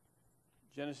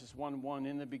Genesis 1:1,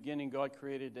 in the beginning God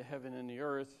created the heaven and the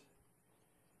earth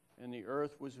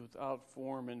was without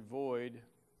form and void,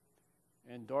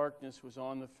 and darkness was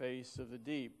on the face of the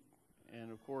deep.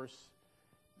 And of course,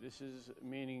 this is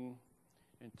meaning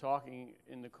and talking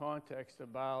in the context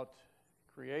about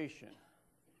creation.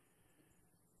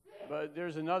 But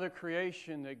there's another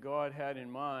creation that God had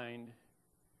in mind.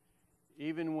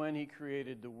 Even when he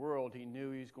created the world, he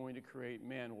knew he was going to create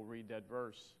man. We'll read that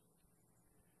verse.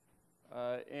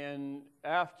 And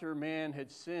after man had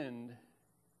sinned,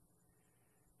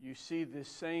 you see this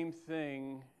same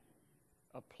thing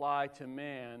apply to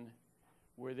man,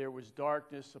 where there was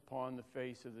darkness upon the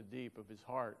face of the deep of his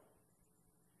heart.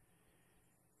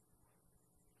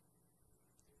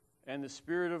 And the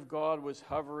Spirit of God was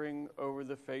hovering over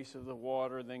the face of the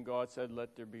water. Then God said,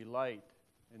 "Let there be light."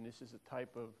 And this is a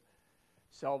type of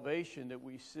salvation that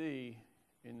we see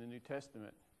in the New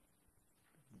Testament,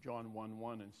 John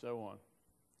 1:1 and so on.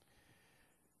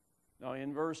 Now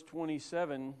in verse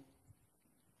 27,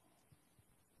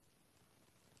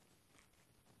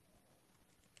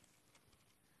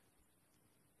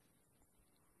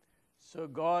 so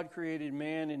God created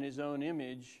man in his own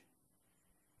image.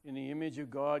 In the image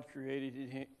of God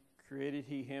created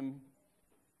he him,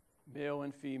 male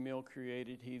and female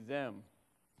created he them.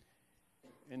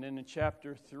 And then in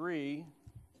chapter 3,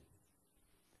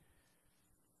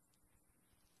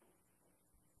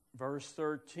 verse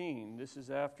 13, this is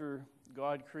after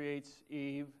God creates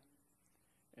Eve,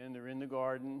 and they're in the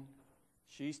garden.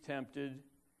 She's tempted.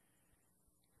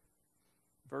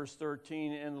 Verse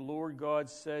 13, and the Lord God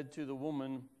said to the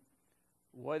woman,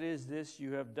 "What is this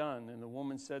you have done?" And the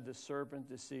woman said, "The serpent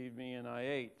deceived me, and I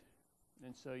ate."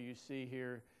 And so you see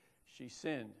here, she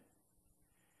sinned.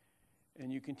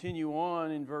 And you continue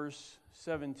on in verse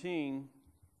 17.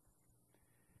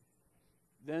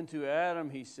 Then to Adam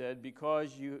he said,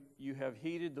 "Because you have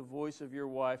heeded the voice of your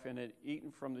wife and had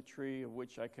eaten from the tree of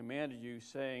which I commanded you,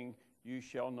 saying, 'You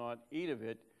shall not eat of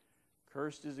it,'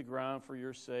 cursed is the ground for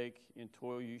your sake, in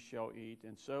toil you shall eat,"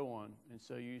 and so on. And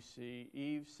so you see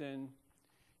Eve sin,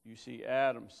 you see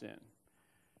Adam sin.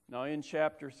 Now in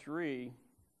chapter 3,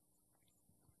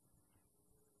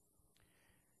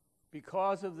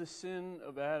 because of the sin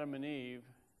of Adam and Eve,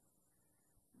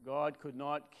 God could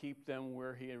not keep them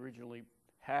where he originally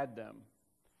had them.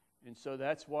 And so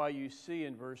that's why you see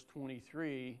in verse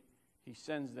 23, he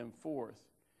sends them forth.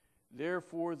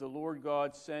 Therefore the Lord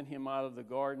God sent him out of the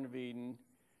Garden of Eden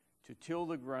to till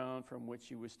the ground from which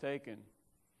he was taken.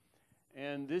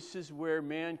 And this is where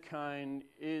mankind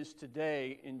is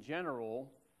today in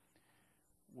general,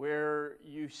 where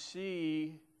you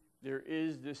see there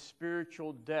is this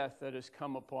spiritual death that has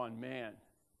come upon man.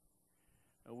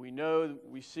 We know,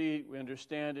 we see, we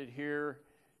understand it here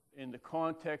in the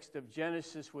context of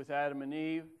Genesis with Adam and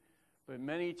Eve, but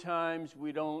many times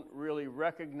we don't really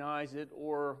recognize it,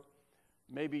 or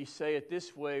maybe say it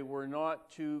this way, we're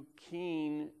not too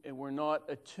keen and we're not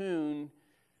attuned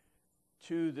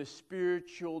to the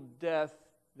spiritual death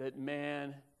that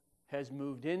man has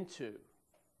moved into.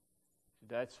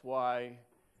 That's why,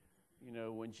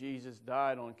 when Jesus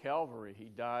died on Calvary, he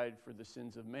died for the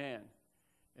sins of man.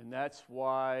 And that's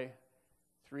why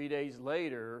 3 days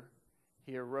later,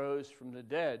 he arose from the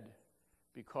dead,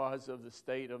 because of the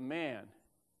state of man.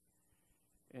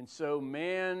 And so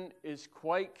man is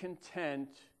quite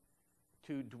content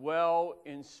to dwell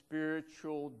in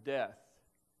spiritual death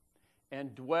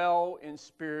and dwell in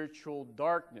spiritual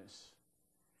darkness.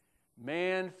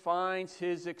 Man finds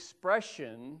his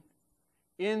expression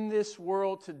in this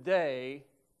world today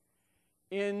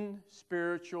in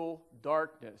spiritual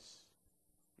darkness.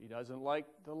 He doesn't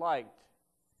like the light,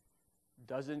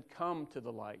 doesn't come to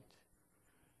the light.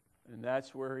 And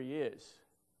that's where he is.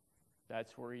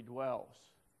 That's where he dwells.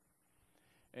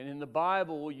 And in the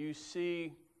Bible, you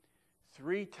see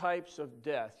 3 types of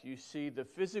death. You see the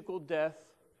physical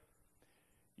death,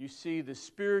 you see the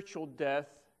spiritual death,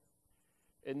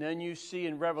 and then you see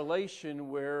in Revelation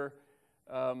where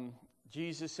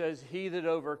Jesus says, "He that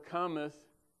overcometh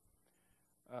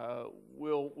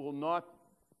will not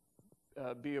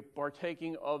be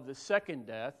partaking of the second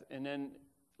death." And then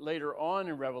later on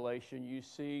in Revelation, you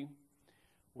see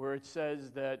where it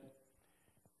says that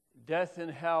death and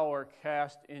hell are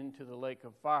cast into the lake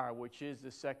of fire, which is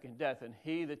the second death. And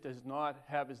he that does not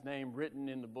have his name written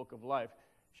in the book of life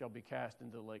shall be cast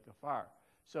into the lake of fire.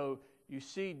 So you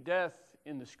see death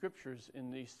in the Scriptures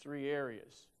in these 3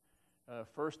 areas.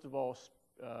 First of all,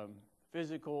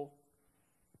 physical,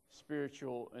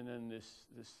 spiritual, and then this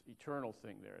eternal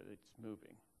thing there that's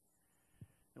moving.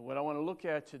 And what I want to look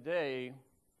at today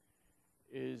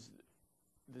is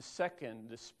the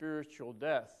spiritual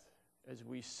death. as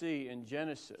we see in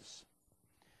Genesis.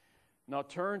 Now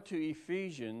turn to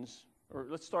Ephesians, or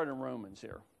let's start in Romans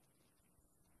here.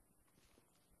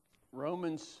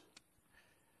 Romans,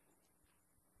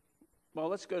 well,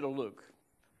 let's go to Luke.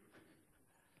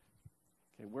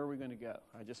 Okay, where are we going to go?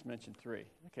 I just mentioned 3.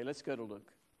 Okay, let's go to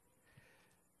Luke.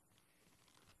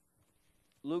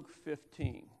 Luke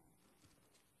 15.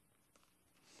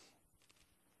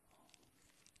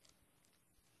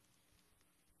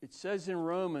 It says in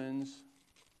Romans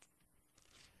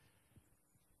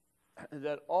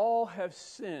that all have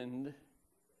sinned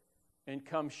and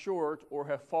come short or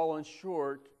have fallen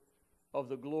short of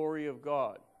the glory of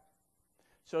God.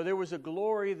 So there was a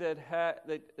glory that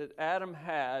Adam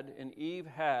had and Eve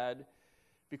had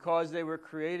because they were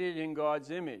created in God's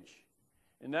image.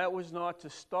 And that was not to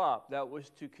stop, that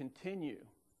was to continue.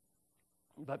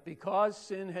 But because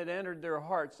sin had entered their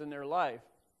hearts and their life,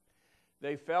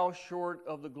 they fell short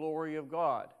of the glory of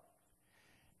God.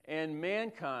 And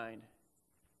mankind,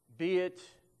 be it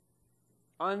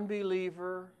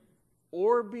unbeliever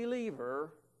or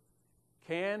believer,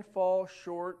 can fall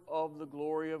short of the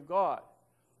glory of God.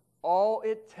 All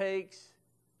it takes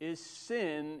is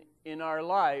sin in our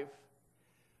life,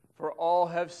 for all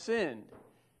have sinned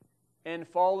and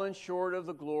fallen short of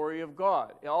the glory of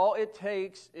God. All it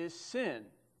takes is sin.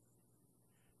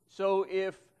 So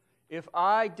if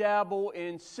I dabble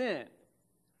in sin,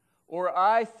 or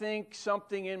I think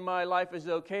something in my life is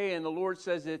okay and the Lord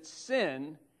says it's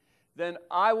sin, then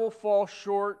I will fall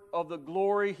short of the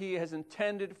glory He has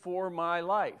intended for my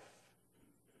life.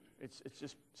 It's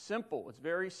just simple. It's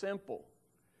very simple.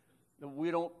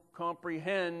 We don't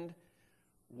comprehend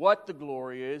what the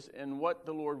glory is and what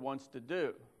the Lord wants to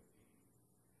do.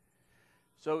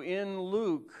 So in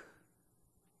Luke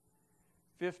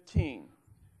 15,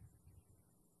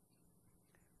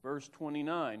 verse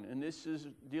 29, and this is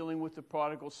dealing with the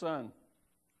prodigal son.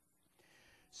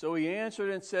 So he answered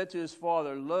and said to his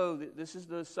father, Lo, this is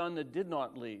the son that did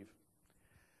not leave.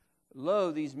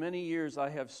 Lo, these many years I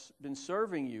have been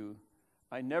serving you.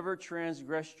 I never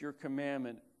transgressed your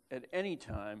commandment at any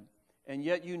time, and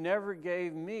yet you never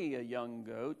gave me a young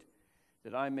goat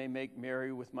that I may make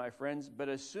merry with my friends. But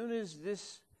as soon as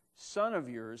this son of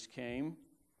yours came,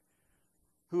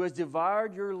 who has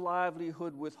devoured your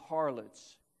livelihood with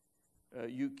harlots,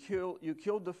 you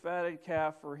killed the fatted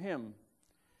calf for him.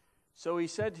 So he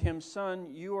said to him,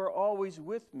 Son, you are always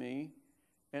with me,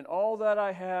 and all that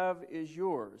I have is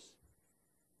yours.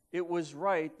 It was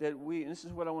right that we, and this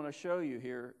is what I want to show you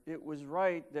here, it was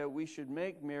right that we should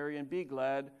make merry and be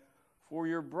glad, for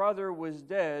your brother was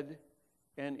dead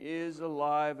and is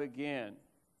alive again.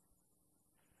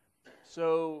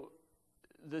 So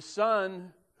the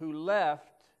son who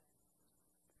left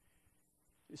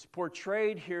is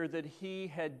portrayed here that he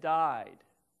had died.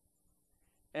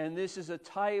 And this is a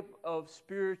type of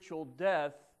spiritual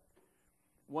death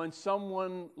when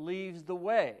someone leaves the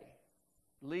way,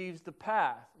 leaves the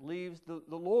path, leaves the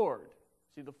Lord.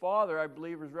 See, the Father, I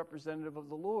believe, is representative of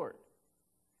the Lord.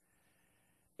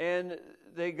 And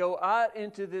they go out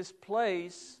into this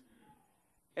place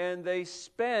and they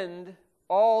spend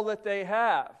all that they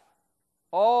have.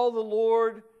 All the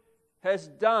Lord has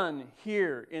done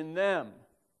here in them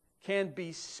can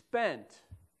be spent.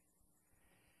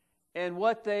 And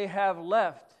what they have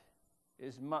left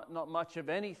is not much of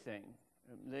anything.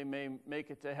 They may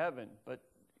make it to heaven, but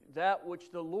that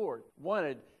which the Lord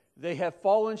wanted, they have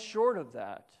fallen short of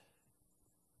that.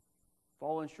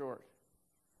 Fallen short.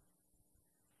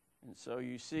 And so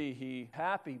you see, he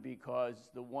happy because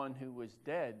the one who was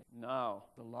dead now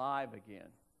alive again.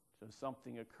 So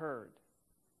something occurred.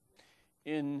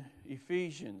 In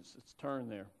Ephesians, let's turn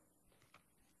there.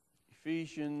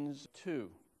 Ephesians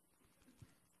 2.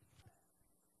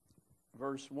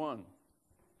 Verse 1.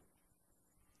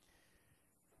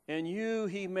 And you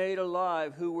he made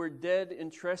alive who were dead in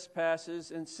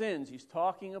trespasses and sins. He's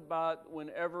talking about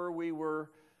whenever we were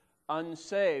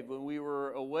unsaved, when we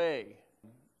were away,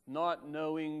 not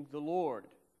knowing the Lord.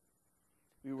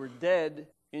 We were dead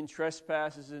in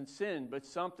trespasses and sin, but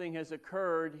something has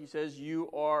occurred. He says, you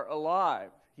are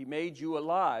alive. He made you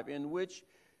alive, in which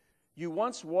you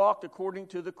once walked according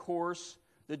to the course,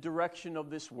 the direction of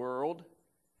this world,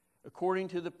 according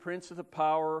to the prince of the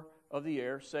power of the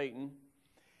air, Satan,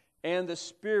 and the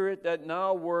spirit that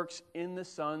now works in the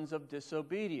sons of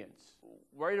disobedience.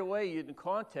 Right away, in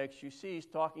context, you see he's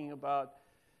talking about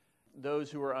those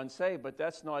who are unsaved, but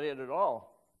that's not it at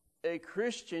all. A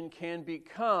Christian can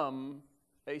become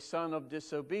a son of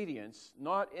disobedience,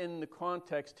 not in the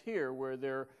context here where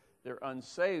they're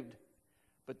unsaved,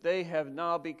 but they have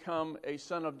now become a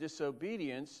son of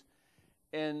disobedience,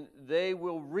 and they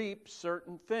will reap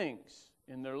certain things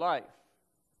in their life.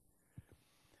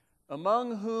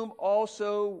 Among whom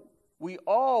also we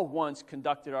all once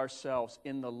conducted ourselves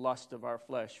in the lust of our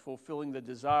flesh, fulfilling the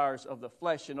desires of the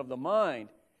flesh and of the mind,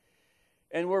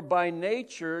 and were by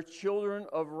nature children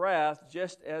of wrath,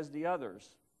 just as the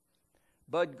others.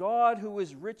 But God, who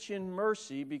is rich in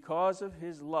mercy, because of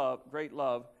his love, great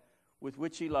love, with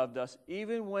which he loved us,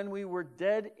 even when we were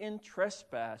dead in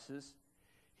trespasses,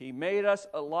 he made us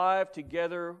alive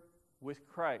together with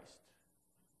Christ.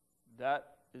 That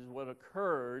is what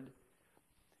occurred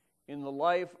in the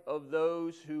life of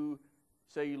those who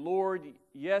say, Lord,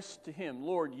 yes to him.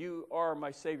 Lord, you are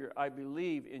my Savior. I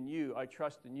believe in you. I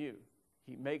trust in you.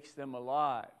 He makes them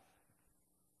alive.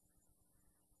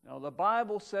 Now, the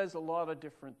Bible says a lot of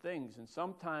different things, and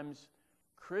sometimes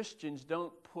Christians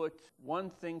don't put one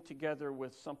thing together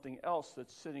with something else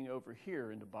that's sitting over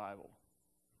here in the Bible.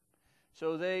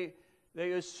 So they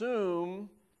assume,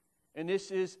 and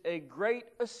this is a great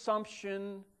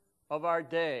assumption of our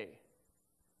day,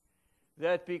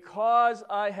 that because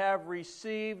I have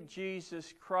received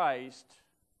Jesus Christ,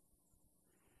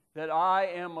 that I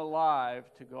am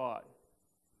alive to God.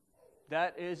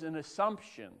 That is an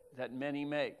assumption that many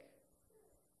make.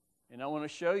 And I want to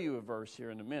show you a verse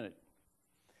here in a minute.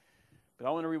 But I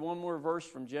want to read one more verse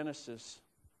from Genesis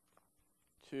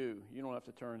 2. You don't have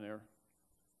to turn there.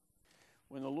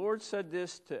 When the Lord said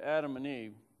this to Adam and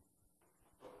Eve,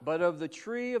 but of the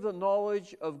tree of the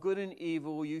knowledge of good and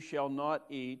evil you shall not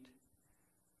eat,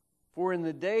 for in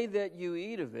the day that you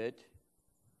eat of it,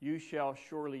 you shall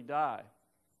surely die.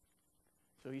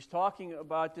 So he's talking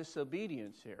about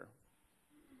disobedience here.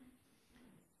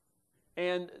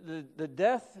 And the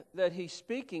death that he's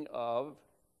speaking of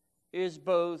is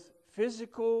both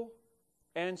physical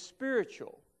and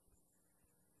spiritual.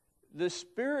 The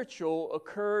spiritual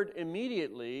occurred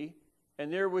immediately,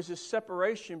 and there was a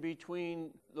separation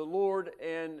between the Lord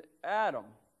and Adam,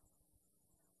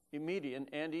 immediate,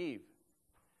 and Eve.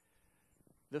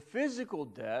 The physical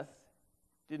death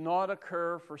did not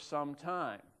occur for some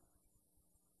time.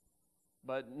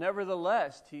 But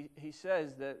nevertheless, he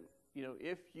says that,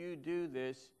 if you do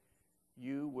this,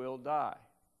 you will die.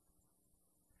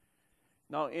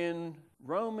 Now, in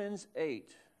Romans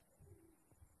 8,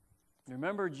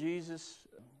 remember Jesus,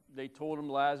 they told him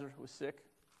Lazarus was sick?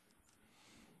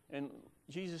 And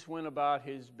Jesus went about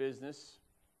his business.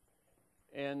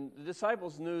 And the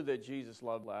disciples knew that Jesus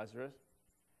loved Lazarus.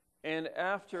 And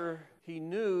after he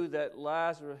knew that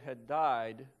Lazarus had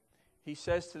died, he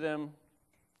says to them,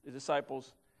 the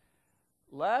disciples,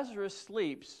 Lazarus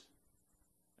sleeps,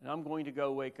 and I'm going to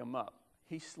go wake him up.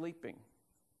 He's sleeping.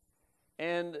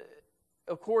 And,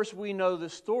 of course, we know the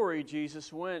story.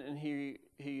 Jesus went and he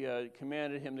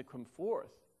commanded him to come forth.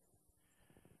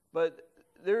 But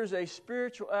there's a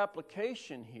spiritual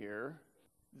application here.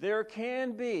 There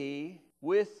can be,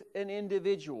 with an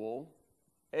individual,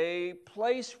 a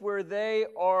place where they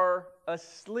are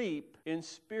asleep in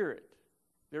spirit.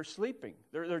 They're sleeping.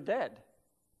 They're dead.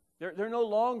 They're no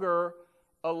longer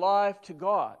alive to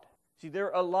God. See,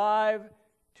 they're alive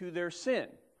to their sin.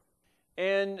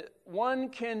 And one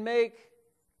can make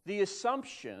the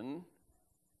assumption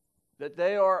that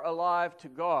they are alive to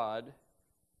God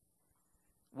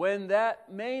when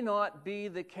that may not be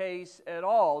the case at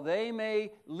all. They may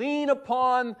lean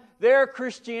upon their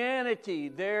Christianity,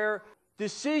 their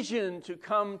decision to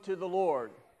come to the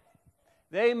Lord.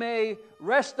 They may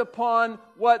rest upon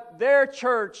what their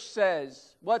church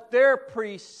says, what their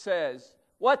priest says,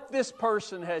 what this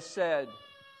person has said,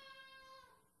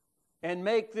 and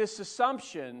make this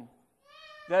assumption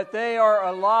that they are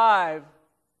alive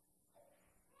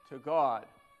to God.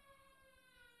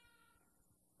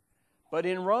 But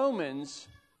in Romans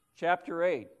chapter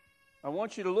 8, I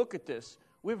want you to look at this.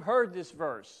 We've heard this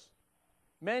verse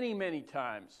many, many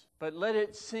times, but let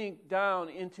it sink down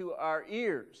into our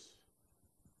ears.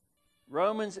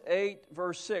 Romans 8,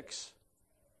 verse 6.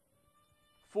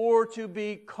 For to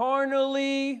be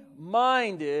carnally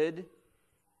minded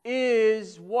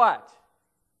is what?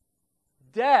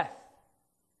 Death.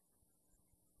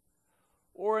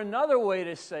 Or another way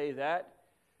to say that,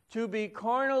 to be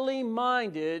carnally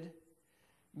minded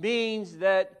means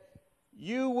that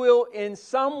you will in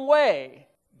some way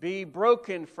be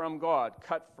broken from God,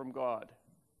 cut from God.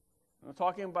 I'm not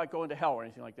talking about going to hell or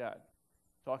anything like that.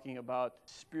 I'm talking about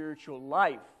spiritual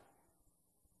life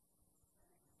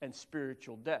and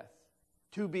spiritual death.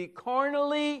 To be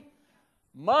carnally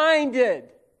minded.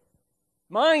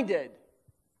 Minded.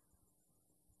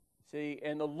 See,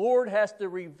 and the Lord has to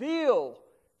reveal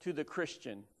to the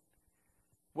Christian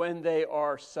when they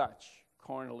are such,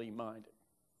 carnally minded.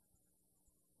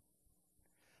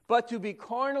 But to be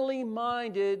carnally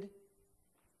minded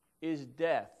is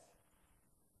death.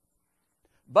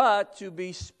 But to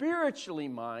be spiritually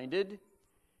minded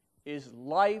is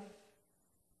life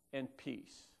and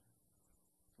peace.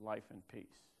 Life and peace.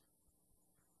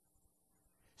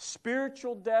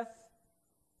 Spiritual death,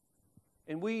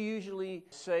 and we usually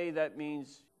say that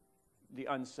means the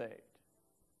unsaved.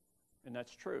 And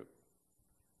that's true.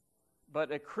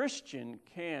 But a Christian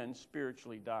can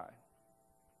spiritually die,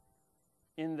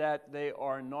 in that they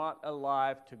are not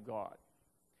alive to God.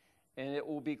 And it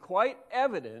will be quite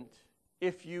evident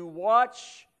if you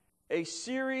watch a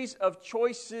series of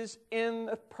choices in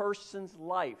a person's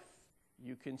life.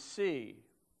 You can see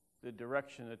the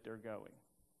direction that they're going.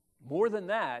 More than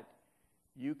that,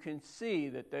 you can see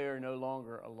that they are no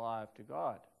longer alive to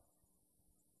God.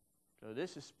 So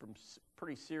this is some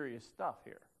pretty serious stuff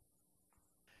here.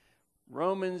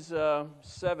 Romans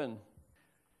 7.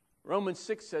 Romans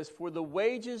 6 says, "For the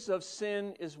wages of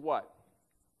sin is what?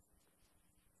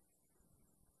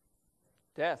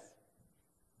 Death."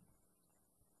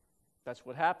 That's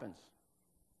what happens.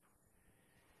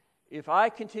 If I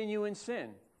continue in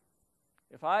sin,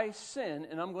 if I sin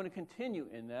and I'm going to continue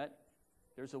in that,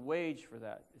 there's a wage for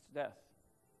that. It's death.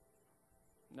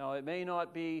 Now, it may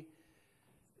not be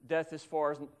death as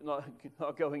far as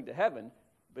not going to heaven,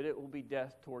 but it will be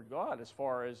death toward God as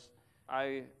far as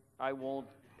I won't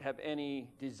have any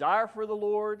desire for the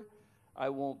Lord. I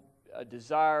won't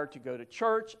desire to go to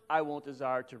church. I won't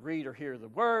desire to read or hear the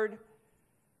Word.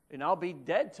 And I'll be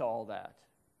dead to all that.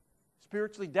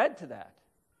 Spiritually dead to that.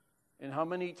 And how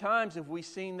many times have we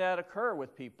seen that occur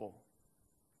with people?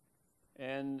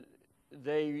 And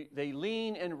they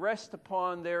lean and rest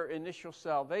upon their initial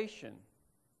salvation.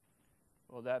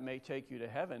 Well, that may take you to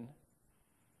heaven,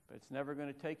 but it's never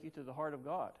going to take you to the heart of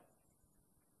God.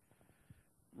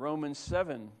 Romans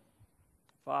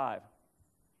 7:5.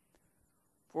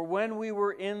 "For when we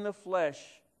were in the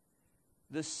flesh,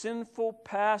 the sinful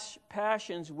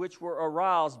passions which were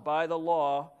aroused by the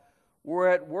law were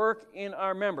at work in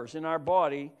our members, in our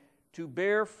body, to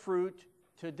bear fruit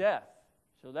to death."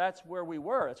 So that's where we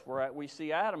were. That's where we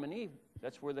see Adam and Eve.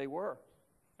 That's where they were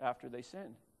after they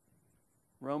sinned.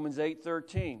 Romans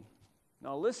 8:13.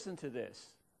 Now listen to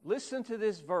this. Listen to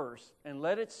this verse and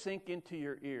let it sink into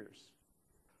your ears.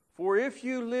 "For if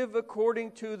you live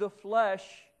according to the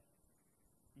flesh,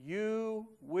 you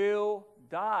will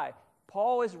die."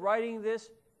 Paul is writing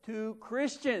this to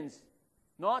Christians,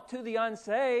 not to the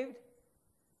unsaved.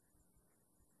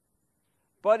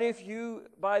 "But if you,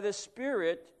 by the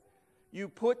Spirit, you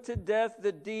put to death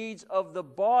the deeds of the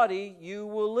body, you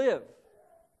will live."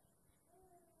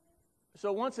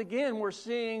 So once again, we're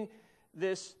seeing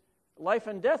this life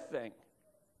and death thing.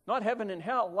 Not heaven and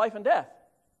hell, life and death.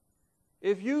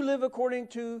 If you live according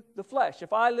to the flesh,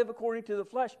 if I live according to the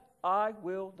flesh, I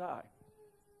will die.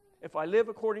 If I live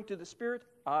according to the Spirit,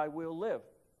 I will live.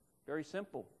 Very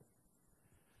simple.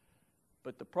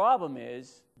 But the problem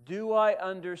is, do I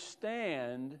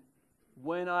understand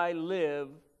when I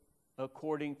live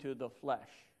according to the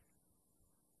flesh?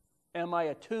 Am I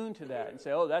attuned to that and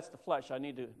say, oh, that's the flesh, I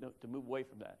need to move away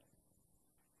from that?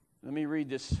 Let me read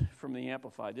this from the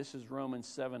Amplified. This is Romans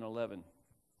 7:11.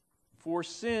 "For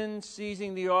sin,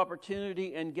 seizing the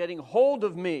opportunity and getting hold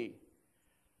of me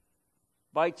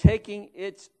by taking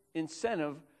its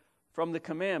incentive from the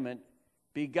commandment,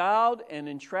 beguiled and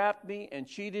entrapped me and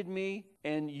cheated me,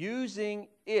 and using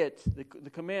it,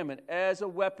 the commandment, as a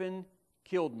weapon,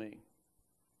 killed me."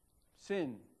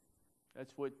 Sin.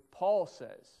 That's what Paul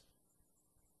says.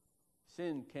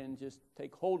 Sin can just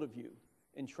take hold of you,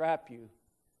 entrap you,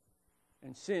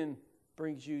 and sin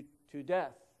brings you to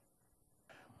death.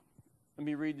 Let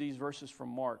me read these verses from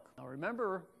Mark. Now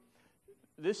remember,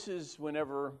 this is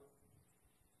whenever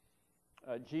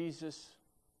Jesus,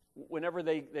 whenever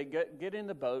they get in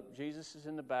the boat, Jesus is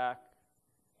in the back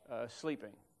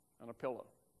sleeping on a pillow.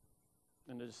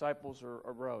 And the disciples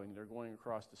are rowing. They're going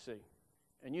across the sea.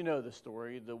 And you know the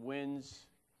story. The winds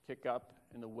kick up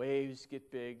and the waves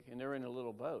get big, and they're in a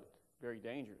little boat. Very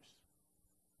dangerous.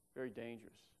 Very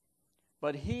dangerous.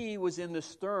 But he was in the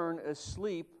stern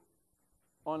asleep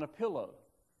on a pillow,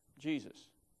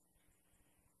 Jesus.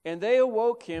 "And they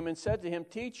awoke him and said to him,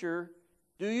 'Teacher,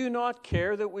 do you not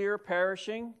care that we are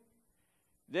perishing?'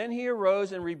 Then he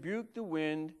arose and rebuked the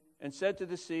wind and said to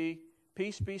the sea,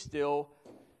 'Peace, be still.'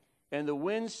 And the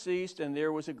wind ceased, and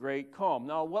there was a great calm."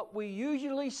 Now, what we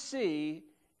usually see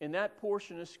in that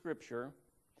portion of Scripture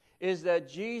is that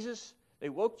they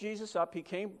woke Jesus up. He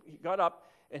got up,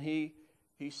 and he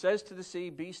says to the sea,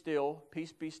 "Be still,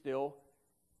 peace, be still."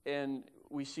 And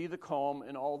we see the calm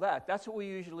and all that. That's what we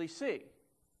usually see.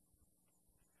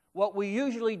 What we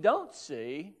usually don't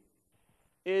see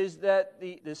is that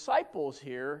the disciples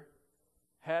here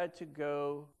had to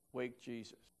go wake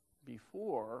Jesus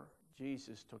before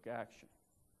Jesus took action.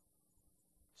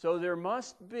 So there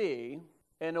must be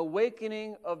an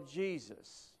awakening of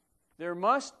Jesus. There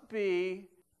must be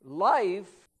life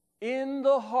in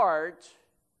the heart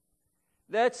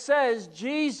that says,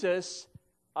 Jesus,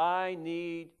 I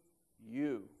need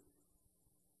you.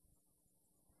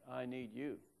 I need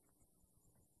you.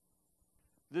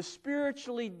 The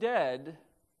spiritually dead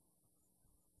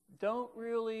don't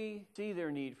really see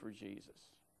their need for Jesus.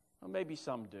 Well, maybe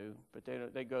some do, but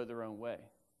they go their own way.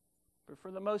 But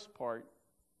for the most part,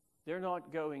 they're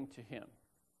not going to Him.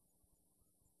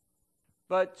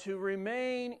 But to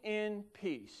remain in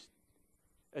peace,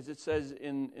 as it says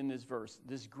in this verse,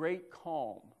 this great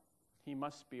calm, He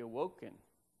must be awoken.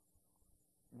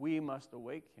 We must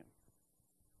awake Him.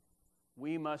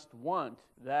 We must want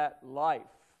that life.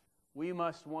 We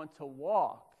must want to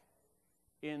walk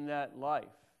in that life.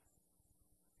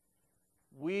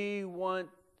 We want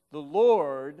the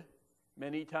Lord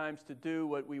many times to do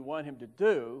what we want Him to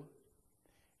do,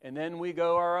 and then we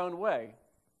go our own way.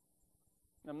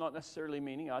 I'm not necessarily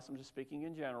meaning us, I'm just speaking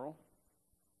in general.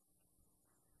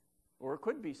 Or it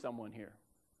could be someone here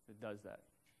that does that.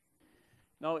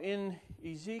 Now in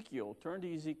Ezekiel, turn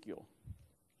to Ezekiel.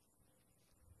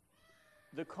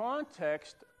 The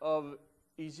context of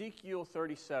Ezekiel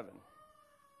 37.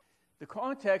 The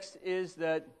context is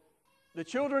that the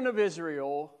children of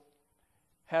Israel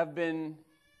have been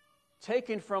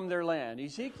taken from their land.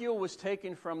 Ezekiel was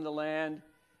taken from the land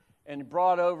and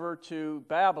brought over to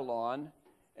Babylon.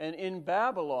 And in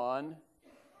Babylon,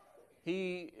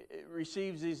 he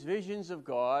receives these visions of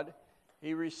God.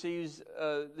 He receives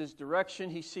this direction.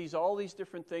 He sees all these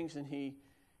different things, and he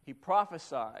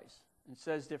prophesies and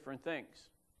says different things.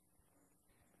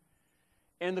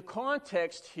 And the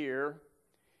context here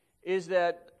is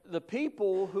that the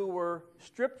people who were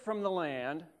stripped from the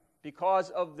land because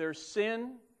of their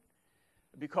sin,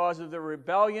 because of their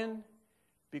rebellion,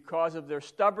 because of their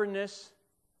stubbornness,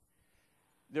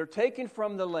 they're taken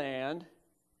from the land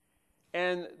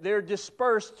and they're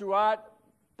dispersed throughout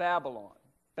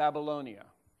Babylonia,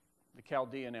 the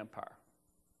Chaldean Empire.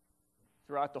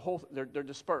 Throughout the whole, they're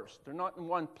dispersed. They're not in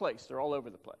one place. They're all over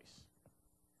the place.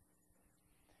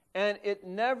 And it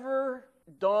never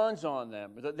dawns on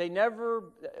them. They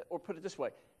never, or put it this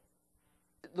way,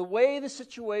 the way the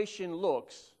situation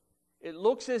looks, it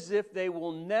looks as if they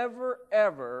will never,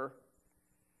 ever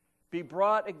be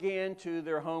brought again to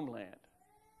their homeland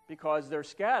because they're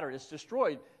scattered. It's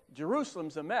destroyed.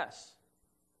 Jerusalem's a mess.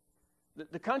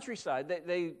 The countryside,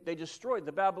 they destroyed,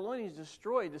 the Babylonians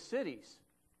destroyed the cities.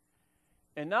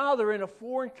 And now they're in a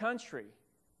foreign country.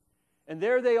 And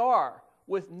there they are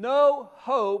with no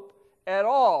hope at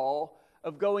all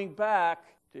of going back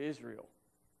to Israel.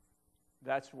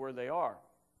 That's where they are.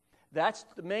 That's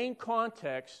the main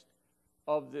context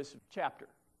of this chapter.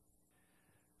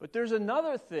 But there's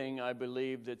another thing, I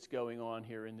believe, that's going on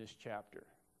here in this chapter.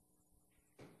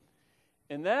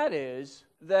 And that is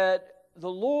that the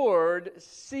Lord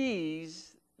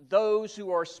sees those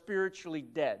who are spiritually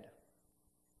dead.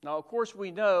 Now, of course,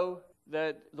 we know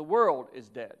that the world is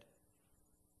dead.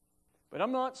 But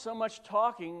I'm not so much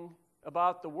talking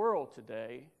about the world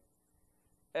today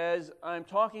as I'm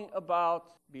talking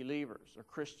about believers or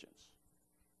Christians.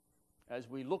 As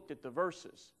we looked at the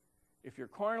verses, if you're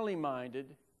carnally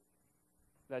minded,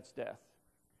 that's death.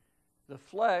 The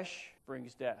flesh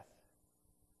brings death.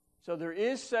 So there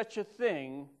is such a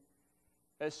thing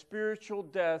as spiritual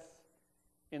death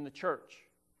in the church.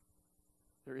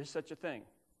 There is such a thing.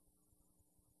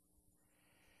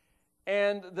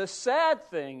 And the sad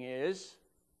thing is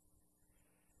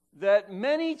that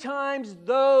many times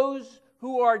those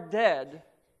who are dead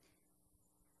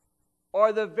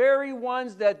are the very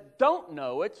ones that don't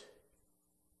know it,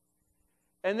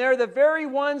 and they're the very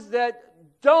ones that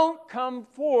don't come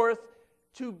forth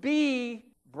to be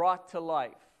brought to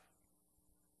life.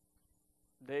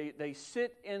 They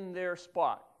sit in their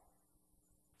spot,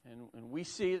 and we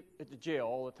see it at the jail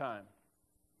all the time.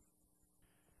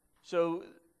 So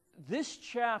this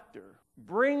chapter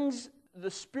brings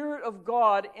the Spirit of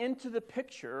God into the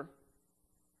picture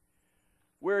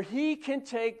where He can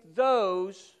take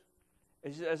those,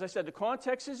 as I said, the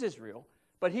context is Israel,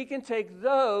 but He can take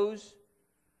those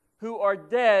who are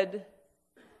dead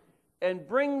and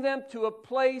bring them to a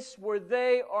place where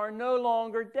they are no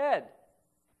longer dead.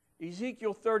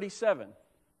 Ezekiel 37,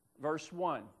 verse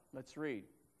 1. Let's read.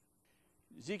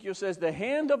 Ezekiel says, "The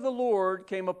hand of the Lord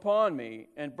came upon me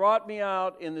and brought me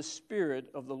out in the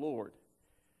spirit of the Lord,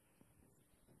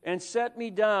 and set me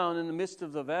down in the midst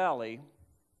of the valley,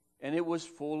 and it was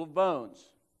full of bones.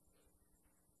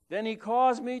 Then he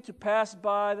caused me to pass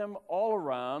by them all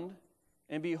around,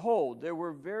 and behold, there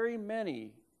were very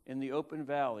many in the open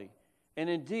valley, and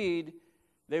indeed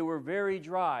they were very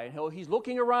dry. And he's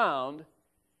looking around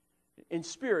in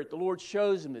spirit. The Lord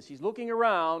shows him this. He's looking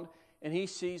around, and he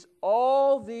sees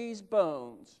all these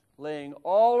bones laying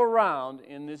all around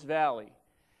in this valley.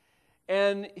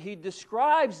 And he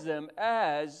describes them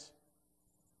as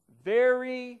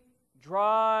very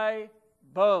dry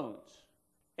bones.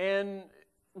 And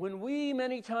when we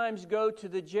many times go to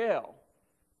the jail,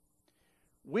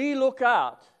 we look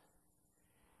out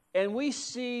and we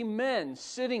see men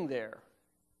sitting there.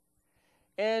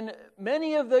 And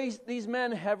many of these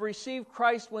men have received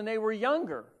Christ when they were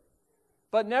younger,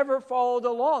 but never followed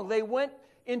along. They went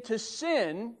into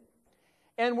sin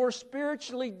and were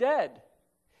spiritually dead.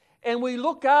 And we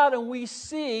look out and we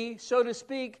see, so to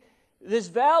speak, this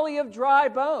valley of dry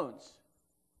bones.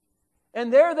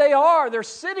 And there they are. They're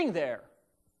sitting there.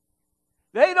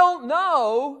 They don't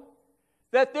know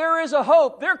that there is a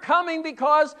hope. They're coming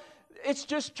because it's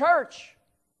just church.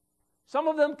 Some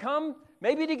of them come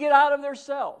maybe to get out of their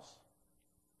cells.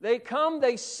 They come,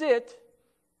 they sit,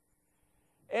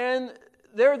 and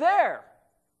they're there.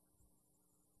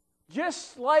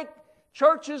 Just like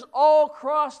churches all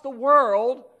across the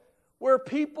world where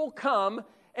people come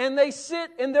and they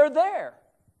sit and they're there.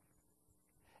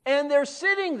 And they're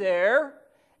sitting there,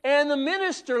 and the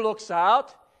minister looks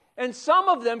out, and some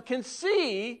of them can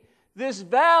see this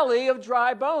valley of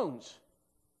dry bones.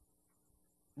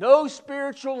 No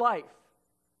spiritual life.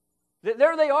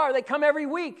 There they are. They come every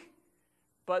week.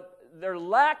 But they're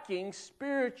lacking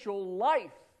spiritual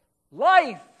life.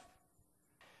 Life.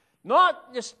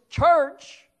 Not just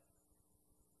church,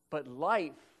 but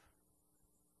life.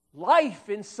 Life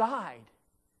inside.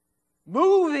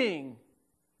 Moving.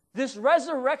 This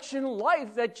resurrection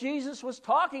life that Jesus was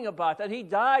talking about, that He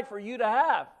died for you to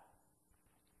have.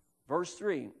 Verse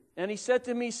 3, and He said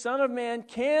to me, Son of man,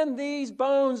 can these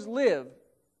bones live?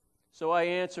 So I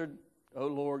answered, O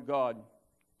Lord God,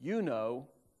 you know.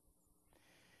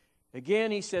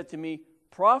 Again He said to me,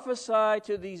 prophesy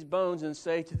to these bones and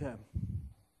say to them,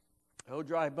 O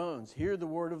dry bones, hear the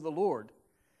word of the Lord.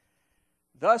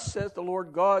 Thus saith the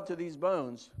Lord God to these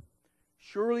bones,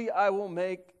 surely I will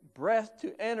make breath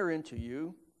to enter into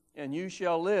you, and you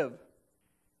shall live.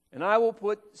 And I will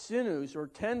put sinews or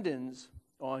tendons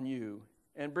on you,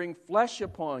 and bring flesh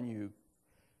upon you,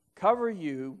 cover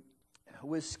you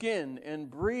with skin, and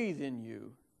breathe in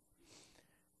you.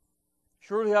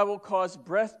 Surely I will cause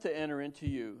breath to enter into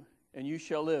you, and you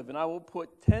shall live. And I will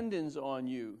put tendons on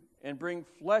you, and bring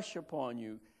flesh upon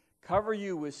you, cover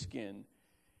you with skin,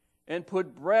 and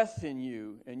put breath in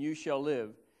you, and you shall live.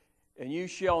 And you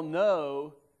shall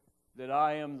know that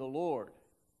I am the Lord.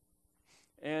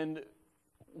 And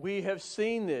we have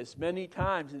seen this many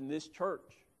times in this church.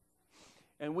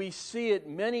 And we see it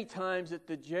many times at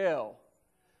the jail,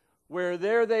 where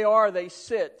there they are, they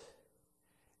sit,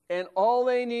 and all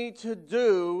they need to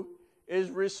do is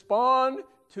respond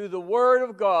to the Word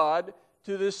of God,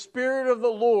 to the Spirit of the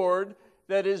Lord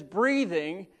that is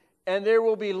breathing, and there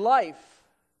will be life.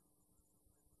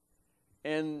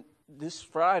 And this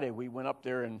Friday we went up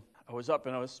there, and I was up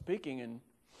and I was speaking, and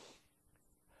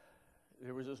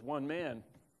there was this one man.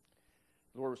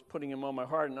 The Lord was putting him on my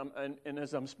heart, and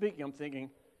as I'm speaking, I'm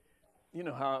thinking, you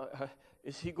know, how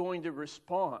is he going to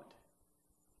respond?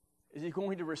 Is he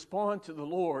going to respond to the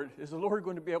Lord? Is the Lord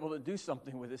going to be able to do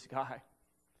something with this guy?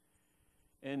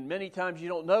 And many times you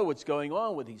don't know what's going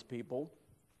on with these people.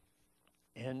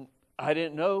 And I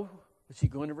didn't know, was he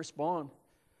going to respond?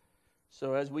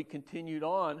 So as we continued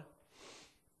on, at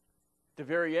the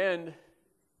very end,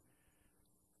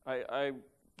 I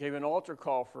gave an altar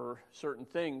call for certain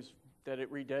things, that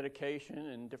at rededication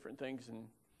and different things, and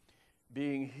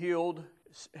being healed,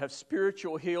 have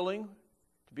spiritual healing,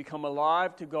 to become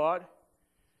alive to God.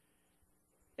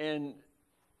 And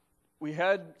we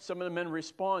had some of the men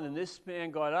respond, and this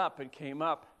man got up and came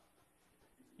up.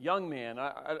 Young man,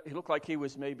 he looked like he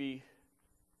was maybe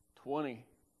 20.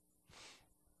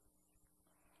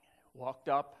 Walked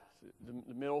up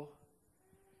the middle,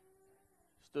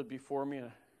 stood before me,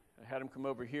 and I had him come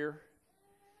over here,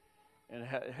 and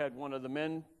had one of the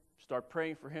men start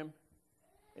praying for him.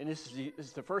 And this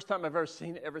is the first time I've ever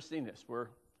seen this, where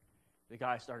the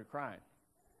guy started crying.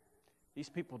 These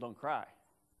people don't cry.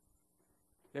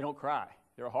 They don't cry.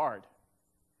 They're hard.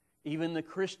 Even the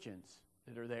Christians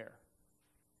that are there,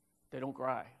 they don't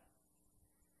cry.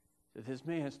 So this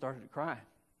man started crying.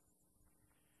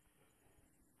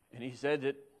 And he said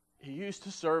that he used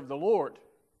to serve the Lord.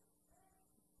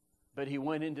 But he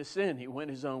went into sin. He went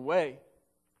his own way.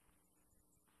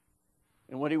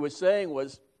 And what he was saying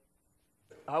was,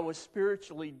 I was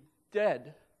spiritually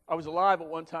dead. I was alive at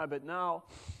one time, but now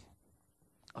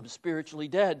I'm spiritually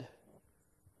dead.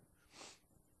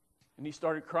 And he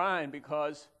started crying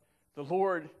because the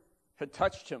Lord had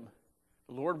touched him.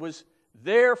 The Lord was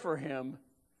there for him.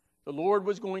 The Lord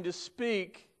was going to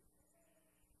speak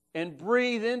and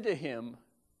breathe into him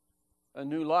a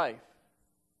new life.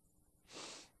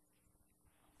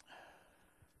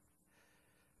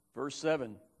 Verse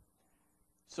 7.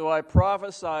 So I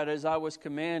prophesied as I was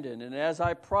commanded, and as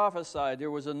I prophesied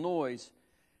there was a noise,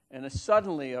 and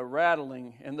suddenly a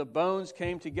rattling, and the bones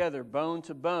came together, bone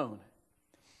to bone.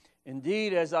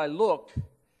 Indeed, as I looked,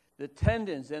 the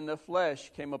tendons and the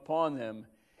flesh came upon them,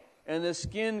 and the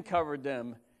skin covered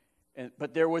them,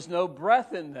 but there was no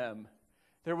breath in them.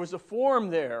 There was a form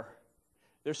there.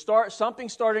 Something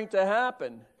starting to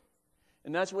happen.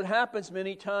 And that's what happens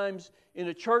many times in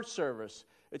a church service.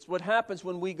 It's what happens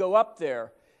when we go up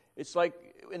there. It's like,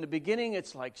 in the beginning,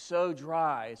 it's like so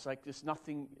dry. It's like there's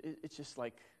nothing, it's just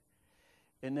like,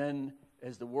 and then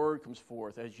as the word comes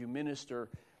forth, as you minister,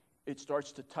 it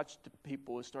starts to touch the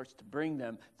people. It starts to bring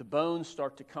them. The bones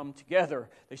start to come together.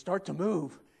 They start to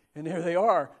move. And there they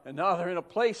are. And now they're in a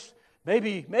place,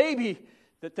 maybe,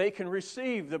 that they can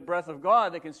receive the breath of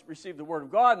God. They can receive the word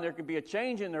of God. And there can be a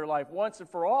change in their life once and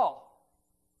for all.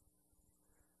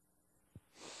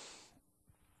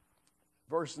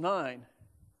 Verse 9.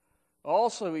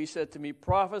 Also he said to me,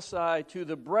 prophesy to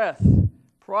the breath.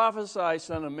 Prophesy,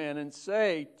 Son of Man, and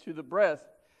say to the breath,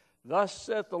 thus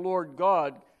saith the Lord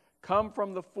God, come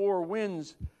from the four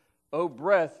winds, O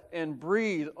breath, and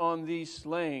breathe on these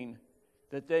slain,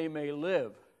 that they may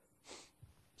live.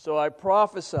 So I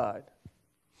prophesied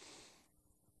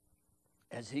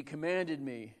as he commanded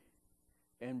me,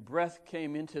 and breath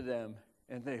came into them,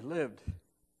 and they lived.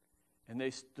 And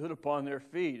they stood upon their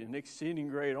feet, an exceeding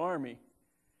great army.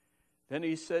 Then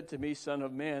he said to me, Son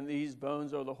of man, these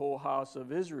bones are the whole house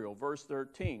of Israel. Verse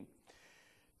 13.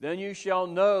 Then you shall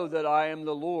know that I am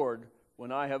the Lord,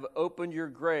 when I have opened your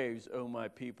graves, O my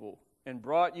people, and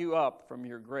brought you up from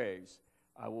your graves.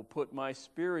 I will put my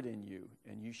spirit in you,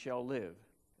 and you shall live,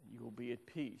 and you will be at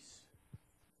peace.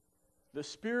 The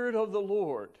Spirit of the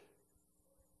Lord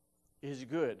is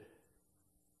good.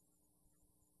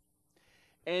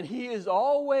 And he is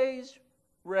always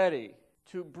ready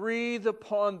to breathe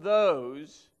upon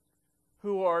those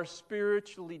who are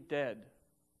spiritually dead.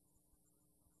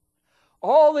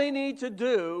 All they need to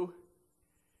do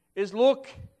is look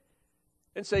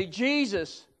and say,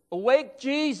 Jesus, awake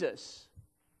Jesus.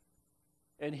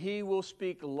 And he will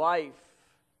speak life,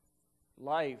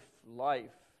 life,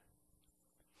 life.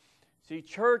 See,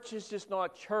 church is just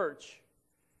not church.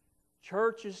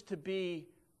 Church is to be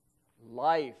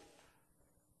life.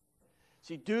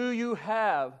 See, do you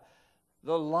have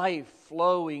the life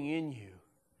flowing in you?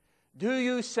 Do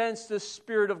you sense the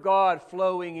Spirit of God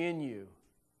flowing in you?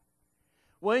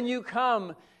 When you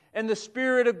come and the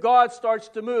Spirit of God starts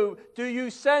to move, do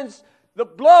you sense the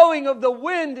blowing of the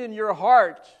wind in your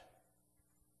heart?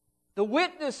 The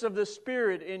witness of the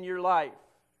Spirit in your life?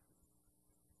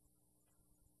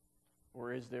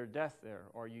 Or is there death there?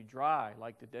 Are you dry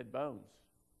like the dead bones?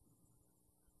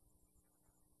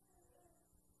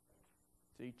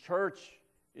 See, church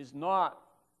is not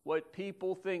what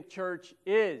people think church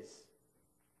is.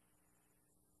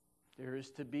 There is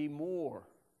to be more.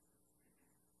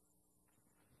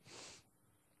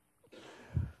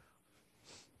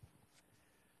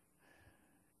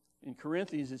 In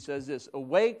Corinthians it says this,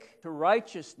 awake to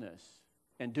righteousness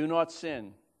and do not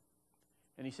sin.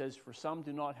 And he says, for some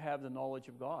do not have the knowledge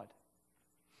of God.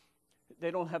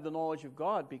 They don't have the knowledge of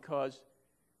God because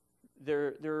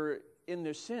they're in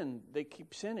their sin. They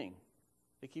keep sinning.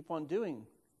 They keep on doing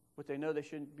what they know they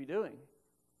shouldn't be doing.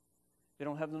 They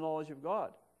don't have the knowledge of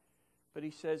God. But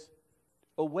he says,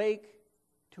 awake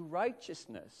to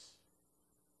righteousness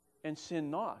and sin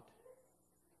not.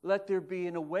 Let there be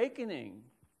an awakening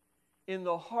in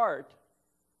the heart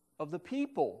of the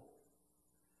people.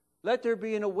 Let there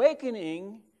be an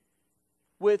awakening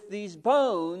with these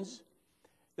bones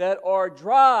that are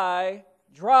dry,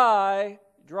 dry,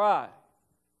 dry.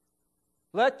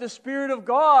 Let the Spirit of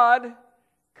God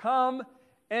come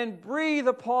and breathe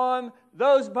upon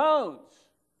those bones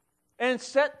and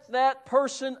set that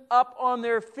person up on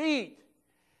their feet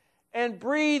and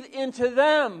breathe into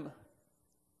them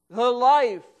the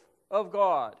life of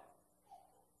God.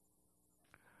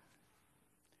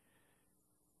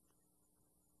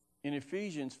 In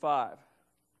Ephesians 5,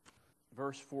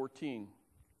 verse 14,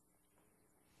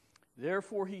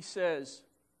 therefore he says,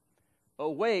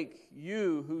 Awake,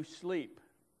 you who sleep.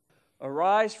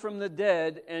 Arise from the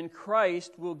dead, and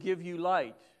Christ will give you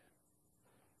light.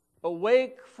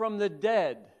 Awake from the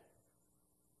dead,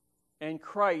 and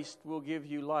Christ will give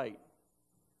you light.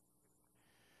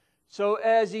 So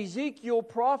as Ezekiel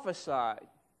prophesied,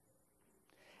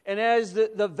 and as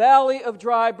the valley of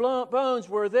dry bones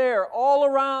were there all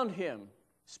around him,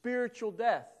 spiritual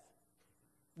death,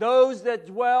 those that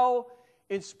dwell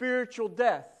in spiritual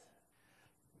death,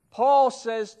 Paul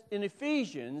says in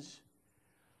Ephesians,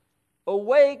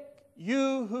 awake,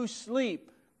 you who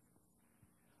sleep.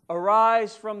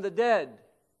 Arise from the dead.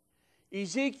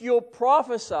 Ezekiel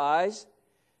prophesies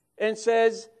and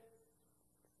says,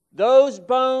 those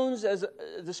bones, as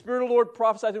the Spirit of the Lord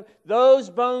prophesied to him, those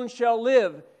bones shall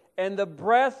live. And the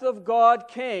breath of God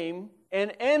came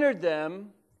and entered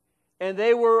them, and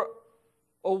they were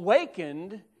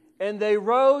awakened, and they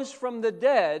rose from the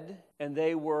dead, and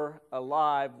they were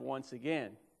alive once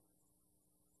again.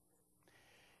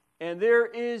 And there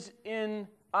is in,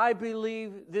 I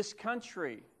believe, this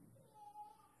country,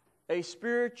 a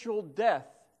spiritual death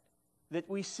that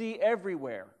we see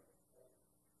everywhere,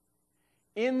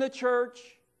 in the church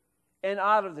and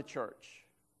out of the church.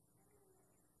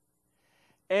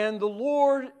 And the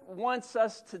Lord wants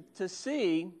us to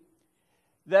see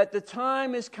that the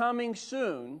time is coming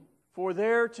soon for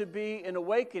there to be an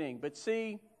awakening. But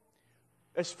see,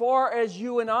 as far as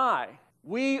you and I,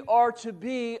 we are to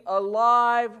be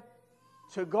alive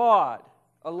to God,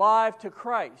 alive to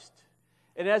Christ.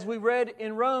 And as we read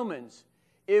in Romans,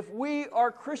 if we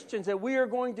are Christians and we are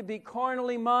going to be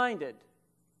carnally minded,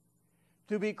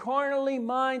 to be carnally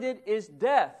minded is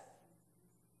death.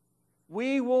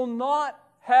 We will not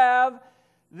have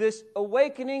this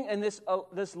awakening and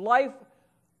this life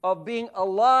of being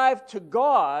alive to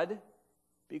God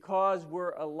because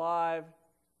we're alive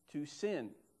to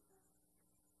sin.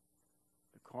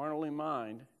 The carnally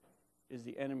mind is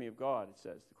the enemy of God, it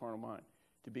says, the carnal mind.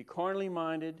 To be carnally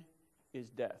minded is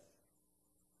death.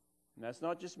 And that's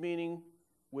not just meaning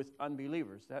with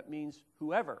unbelievers. That means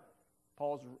whoever.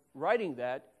 Paul's writing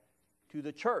that to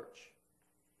the church.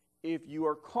 If you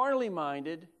are carnally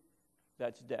minded,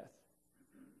 that's death.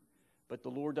 But the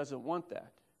Lord doesn't want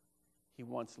that. He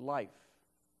wants life.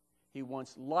 He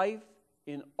wants life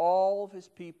in all of His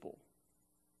people.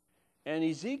 And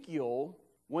Ezekiel,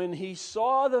 when he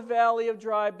saw the valley of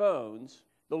dry bones,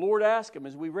 the Lord asked him,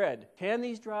 as we read, can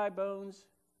these dry bones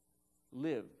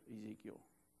live, Ezekiel?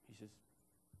 He says,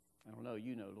 I don't know,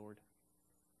 you know, Lord.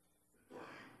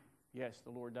 Yes, the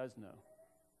Lord does know.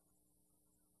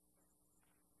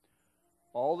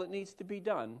 All that needs to be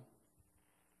done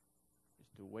is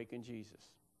to awaken Jesus.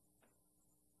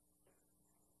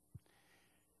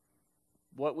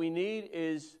 What we need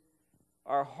is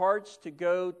our hearts to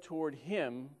go toward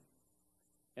Him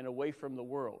and away from the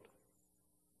world.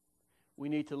 We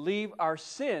need to leave our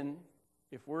sin.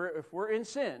 If we're in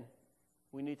sin,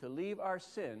 we need to leave our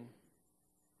sin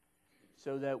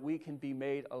so that we can be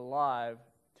made alive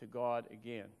to God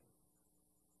again.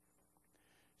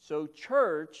 So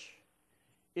church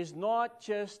is not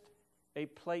just a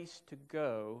place to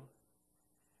go.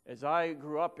 As I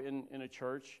grew up in a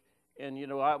church, and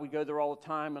we go there all the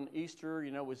time on Easter,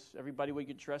 everybody would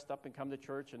get dressed up and come to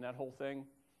church and that whole thing,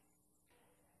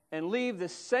 and leave the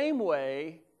same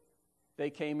way they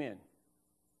came in.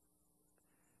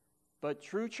 But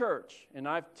true church, and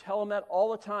I tell them that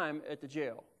all the time at the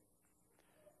jail,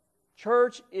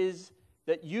 church is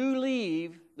that you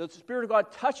leave, the Spirit of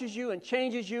God touches you and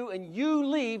changes you, and you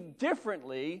leave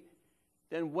differently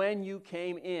than when you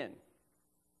came in.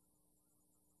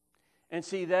 And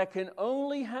see, that can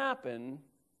only happen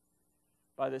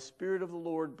by the Spirit of the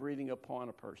Lord breathing upon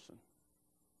a person.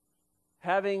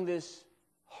 Having this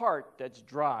heart that's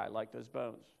dry, like those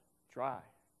bones, dry.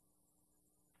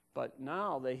 But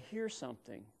now they hear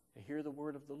something. They hear the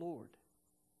word of the Lord.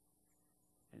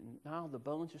 And now the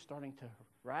bones are starting to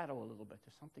rattle a little bit.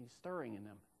 There's something stirring in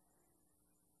them.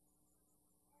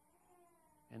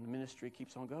 And the ministry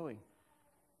keeps on going.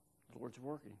 The Lord's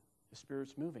working. The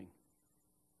Spirit's moving.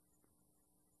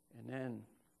 And then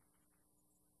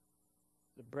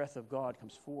the breath of God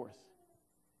comes forth.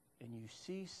 And you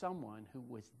see someone who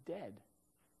was dead,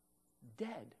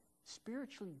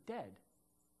 spiritually dead,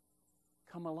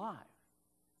 come alive.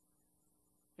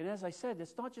 And as I said,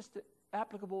 it's not just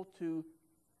applicable to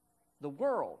the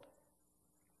world.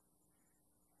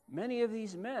 Many of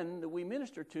these men that we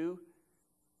minister to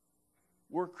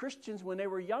were Christians when they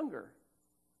were younger,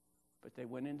 but they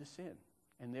went into sin.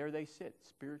 And there they sit,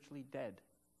 spiritually dead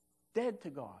to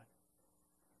God.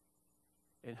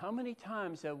 And how many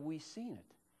times have we seen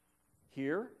it?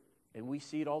 Here, and we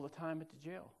see it all the time at the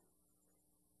jail.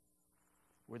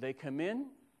 where they come in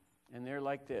and they're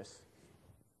like this.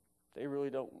 They really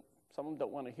don't, some of them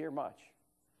don't want to hear much.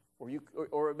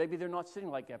 Or maybe they're not sitting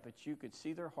like that, but you could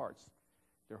see their hearts.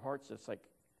 Their hearts, it's like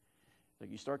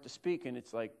you start to speak and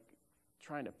it's like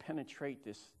trying to penetrate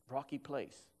this rocky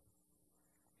place.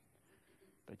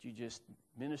 But you just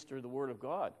minister the Word of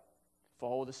God.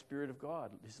 Follow the Spirit of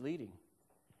God, His leading.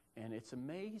 And it's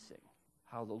amazing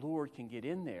how the Lord can get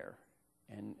in there.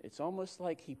 And it's almost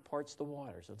like He parts the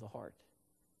waters of the heart.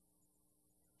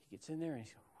 He gets in there and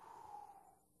He's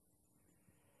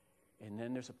and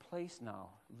then there's a place now,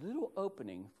 little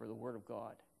opening for the Word of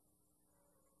God.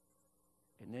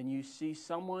 And then you see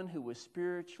someone who was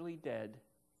spiritually dead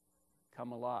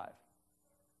come alive.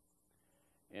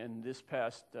 And this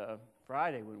past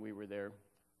Friday when we were there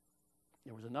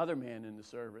was another man in the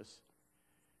service.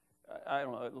 I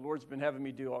don't know, the Lord's been having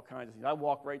me do all kinds of things. I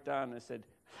walked right down and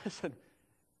I said,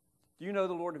 do you know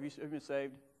the Lord? Have you been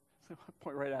saved? I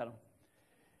point right at him.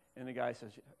 And the guy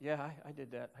says, yeah, I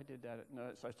did that.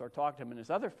 And so I started talking to him. And this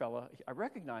other fella, I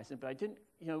recognized him, but I didn't,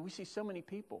 we see so many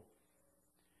people.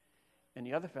 And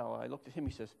the other fellow, I looked at him,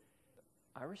 he says,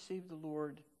 I received the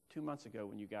Lord 2 months ago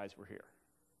when you guys were here.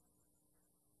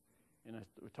 And I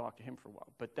talked to him for a while.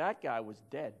 But that guy was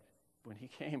dead when he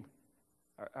came.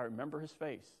 I remember his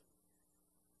face.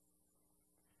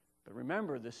 But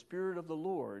remember, the Spirit of the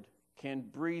Lord can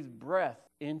breathe breath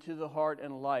into the heart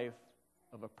and life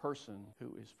of a person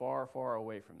who is far, far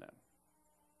away from them.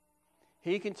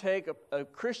 He can take a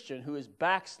Christian who is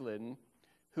backslidden,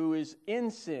 who is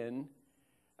in sin.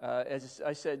 As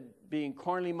I said, being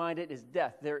carnally minded is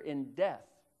death. They're in death,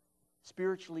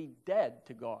 spiritually dead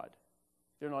to God.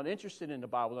 They're not interested in the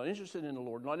Bible, not interested in the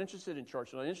Lord, not interested in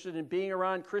church, not interested in being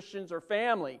around Christians or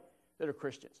family that are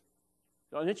Christians.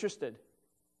 Not interested.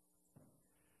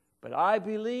 But I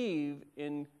believe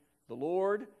in the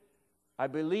Lord. I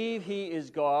believe He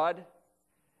is God.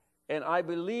 And I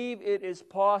believe it is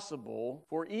possible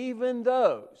for even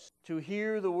those to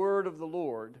hear the word of the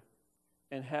Lord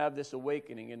and have this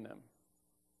awakening in them.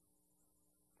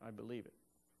 I believe it.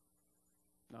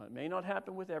 Now, it may not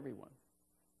happen with everyone,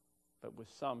 but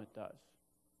with some it does.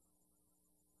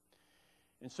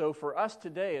 And so for us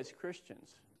today as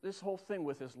Christians, this whole thing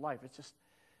with this life, it's just,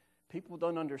 people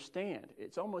don't understand.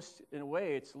 It's almost, in a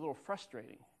way, it's a little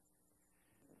frustrating.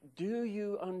 Do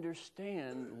you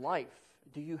understand life?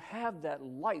 Do you have that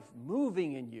life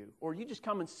moving in you? Or you just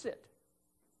come and sit?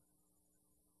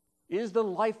 Is the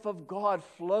life of God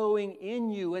flowing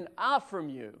in you and out from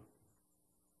you?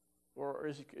 Or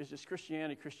is this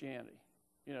Christianity?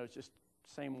 It's just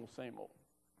same old thing.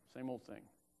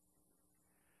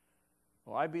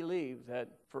 Well, I believe that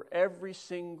for every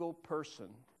single person,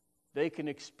 they can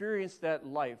experience that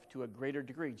life to a greater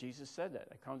degree. Jesus said that.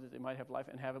 I come that they might have life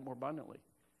and have it more abundantly.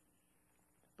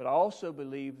 But I also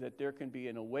believe that there can be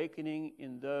an awakening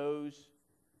in those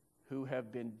who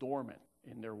have been dormant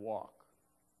in their walk.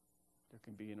 There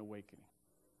can be an awakening.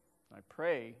 I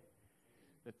pray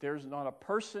that there's not a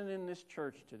person in this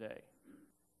church today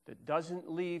that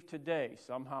doesn't leave today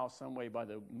somehow, some way, by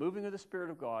the moving of the Spirit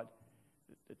of God,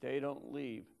 that they don't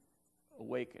leave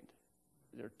awakened.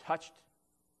 They're touched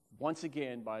once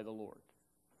again by the Lord.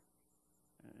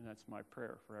 And that's my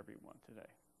prayer for everyone today.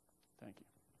 Thank you.